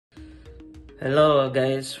Hello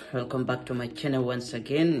guys, welcome back to my channel once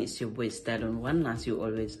again. It's your boy Style on One, as you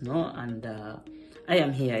always know, and I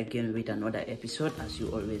am here again with another episode. As you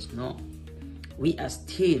always know, we are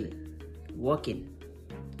still working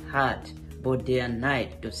hard both day and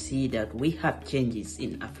night to see that we have changes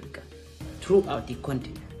in Africa throughout the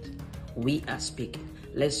continent. We are speaking.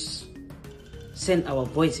 Let's send our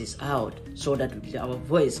voices out so that our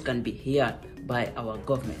voice can be heard by our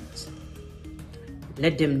governments.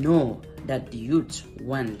 Let them know that the youth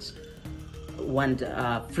want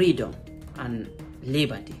freedom and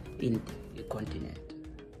liberty in the continent.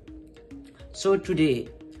 So today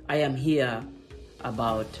I am here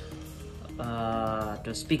about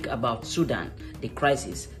to speak about Sudan, the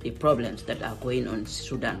crisis, the problems that are going on in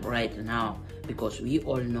Sudan right now, because we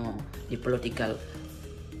all know the political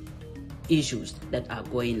issues that are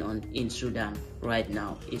going on in Sudan right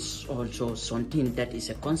now. It's also something that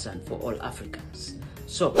is a concern for all Africans.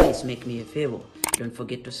 So please make me a favor, don't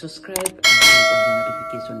forget to subscribe and click on the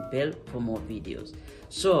notification bell for more videos.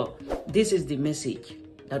 So this is the message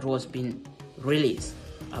that was being released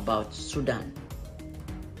about Sudan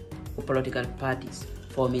political parties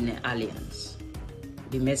forming an alliance.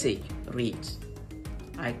 The message reads,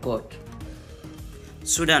 I quote,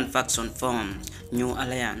 Sudan faction forms new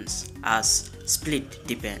alliance as split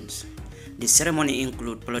depends. The ceremony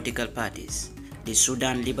include political parties, the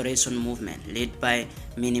Sudan Liberation Movement led by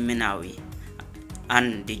Mini Menawi,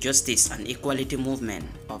 and the Justice and Equality Movement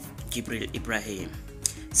of Jibril Ibrahim.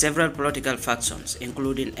 Several political factions,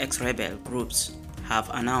 including ex-rebel groups, have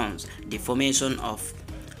announced the formation of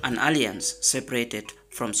an alliance separated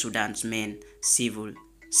from Sudan's main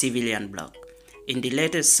civilian bloc, in the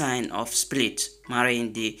latest sign of split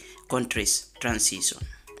marring the country's transition.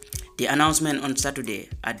 The announcement on Saturday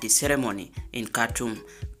at the ceremony in Khartoum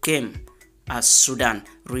came as Sudan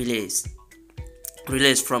released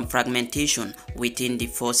from fragmentation within the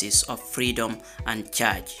forces of freedom and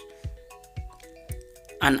change.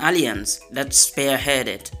 An alliance that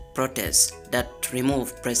spearheaded protests that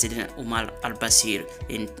removed President Omar al-Bashir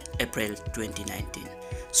in April 2019.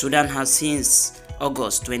 Sudan has since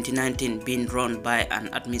August 2019 been run by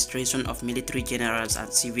an administration of military generals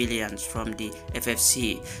and civilians from the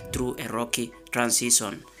FFC through a rocky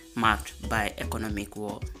transition marked by economic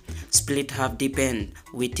war. Split have deepened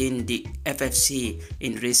within the FFC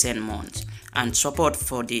in recent months, and support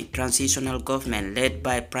for the transitional government led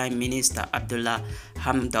by Prime Minister Abdullah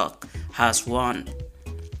Hamdok has won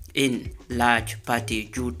in large part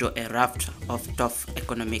due to a raft of tough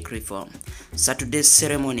economic reform. Saturday's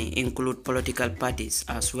ceremony include political parties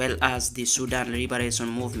as well as the Sudan Liberation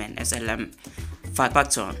Movement (SLM)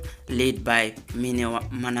 faction led by Mini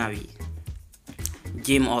Manawi,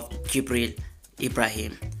 Jim of Jibril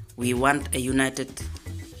Ibrahim. We want a united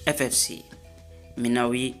FFC,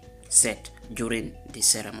 Minawi said during the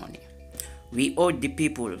ceremony. We urge the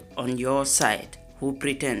people on your side who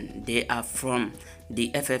pretend they are from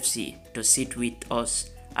the FFC to sit with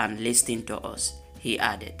us and listen to us, he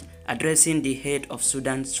added. Addressing the head of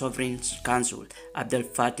Sudan's Sovereign Council, Abdel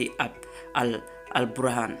Fattah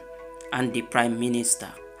al-Burhan, and the Prime Minister,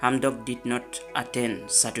 Hamdok did not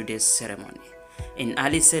attend Saturday's ceremony. In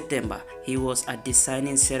early September, he was at the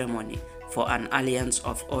signing ceremony for an alliance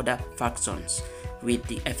of other factions with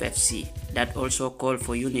the FFC that also called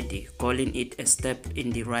for unity, calling it a step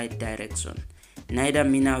in the right direction. Neither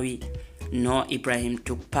Minawi nor Ibrahim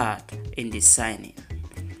took part in the signing.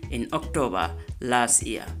 In October last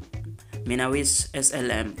year, Minawi's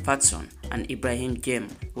SLM faction and Ibrahim Jem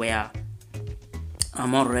were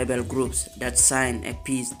among rebel groups that signed a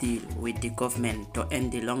peace deal with the government to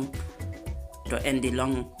end the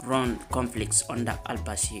long-run conflicts under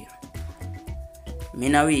al-Bashir.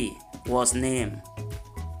 Minawi was named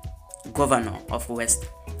governor of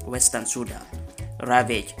Western Sudan,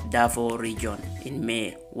 ravaged Darfur region in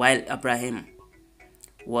May, while Ibrahim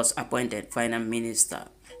was appointed finance minister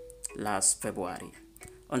last February.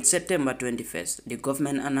 On September 21st, the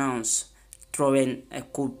government announced throwing a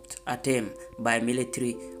coup attempt by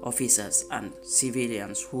military officers and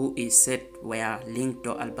civilians who is said were linked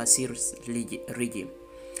to al-Bashir's regime.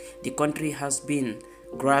 The country has been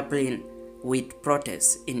grappling with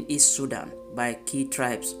protests in East Sudan by key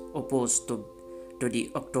tribes opposed to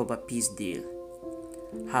the October peace deal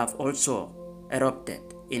have also erupted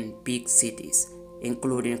in big cities,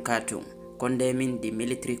 including Khartoum, condemning the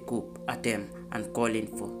military coup attempt and calling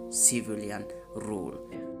for civilian rule.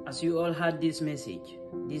 As you all heard this message,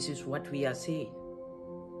 this is what we are saying.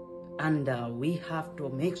 And we have to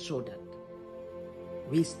make sure that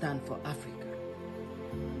we stand for Africa.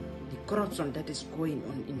 The corruption that is going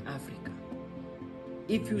on in Africa,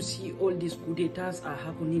 If you see all these coup d'etats are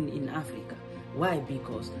happening in Africa, Why?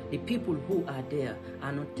 Because the people who are there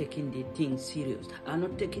are not taking the things serious, are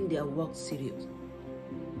not taking their work serious.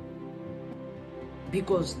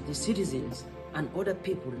 Because the citizens and other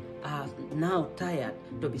people are now tired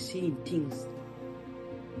to be seeing things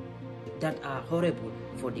that are horrible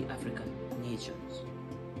for the African nations.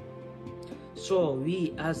 So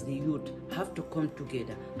we as the youth have to come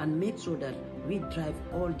together and make sure that we drive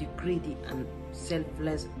all the greedy and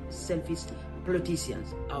selfish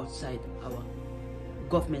politicians outside our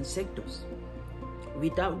government sectors.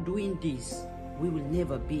 Without doing this, we will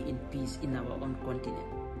never be in peace in our own continent,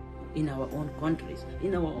 in our own countries,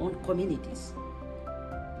 in our own communities,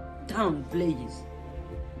 town, villages.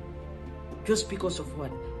 Just because of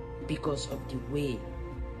what? Because of the way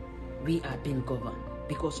we are being governed,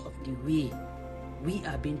 because of the way we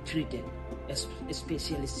are being treated,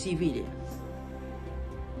 especially civilians.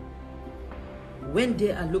 When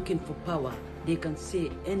they are looking for power, they can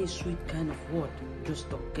say any sweet kind of word just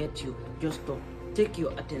to get you, just to take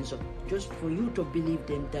your attention, just for you to believe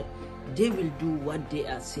them that they will do what they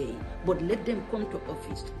are saying. But let them come to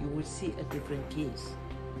office, you will see a different case.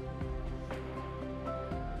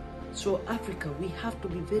 So Africa, we have to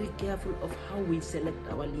be very careful of how we select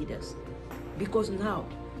our leaders. Because now,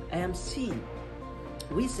 I am seeing,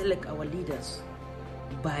 we select our leaders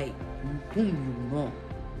by whom you know,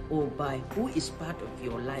 or by who is part of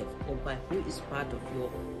your life, or by who is part of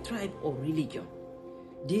your tribe or religion.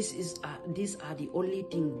 These are the only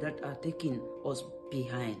things that are taking us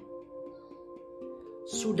behind.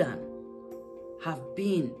 Sudan have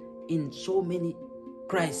been in so many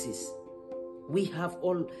crises. We have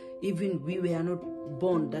all, even we were not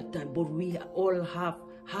born that time, but we all have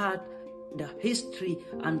had the history,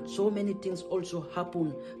 and so many things also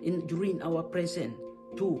happen during our present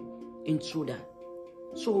too in Sudan.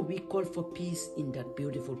 So we call for peace in that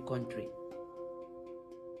beautiful country.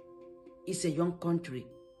 It's a young country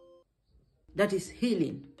that is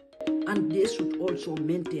healing, and they should also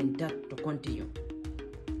maintain that to continue.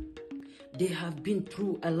 They have been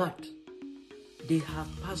through a lot. They have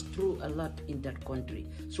passed through a lot in that country.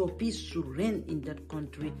 So peace should reign in that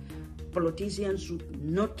country. Politicians should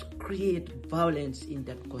not create violence in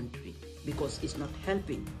that country, because it's not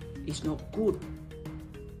helping, it's not good.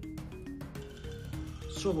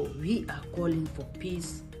 So we are calling for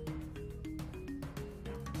peace.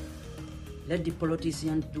 Let the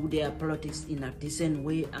politicians do their politics in a decent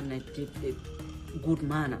way and a good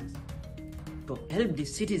manners to help the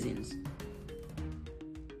citizens.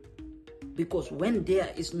 Because when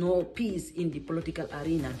there is no peace in the political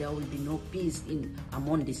arena, there will be no peace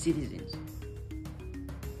among the citizens.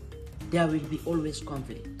 There will be always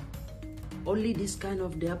conflict. Only this kind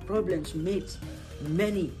of their problems makes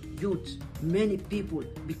many youths, many people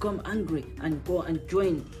become angry and go and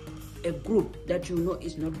join a group that you know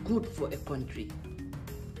is not good for a country.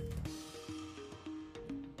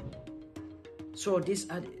 So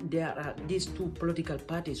there are these two political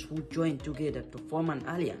parties who join together to form an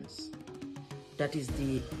alliance. That is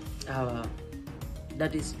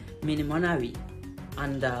Mini Monawi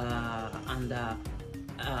and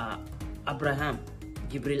Abraham,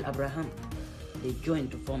 Jibril Abraham. They joined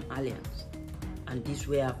to form alliance, and these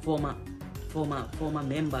were former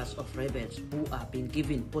members of rebels who have been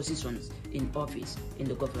given positions in office in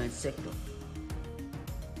the government sector.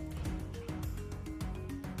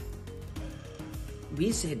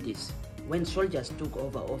 We said this when soldiers took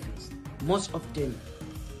over office. Most of them,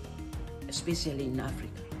 especially in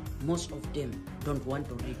Africa, most of them don't want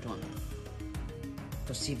to return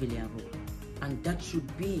to civilian rule. And that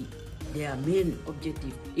should be their main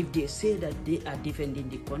objective. If they say that they are defending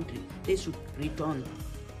the country, they should return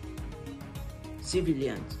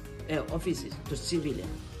civilians, officers to civilians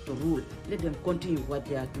to rule. Let them continue what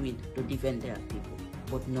they are doing to defend their people.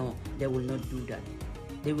 But no, they will not do that.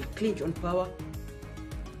 They will clinch on power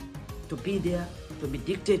to be there, to be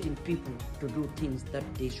dictating people to do things that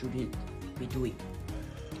they shouldn't be doing.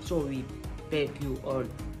 So we beg you all,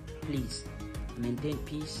 please maintain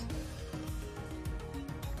peace,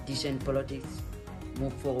 decent politics,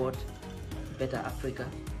 move forward, better Africa.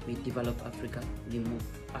 We develop Africa, we move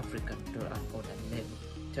Africa to another level.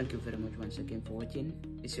 Thank you very much once again for watching.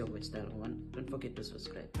 It's your Weststyle One. Don't forget to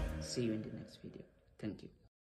subscribe. See you in the next video. Thank you.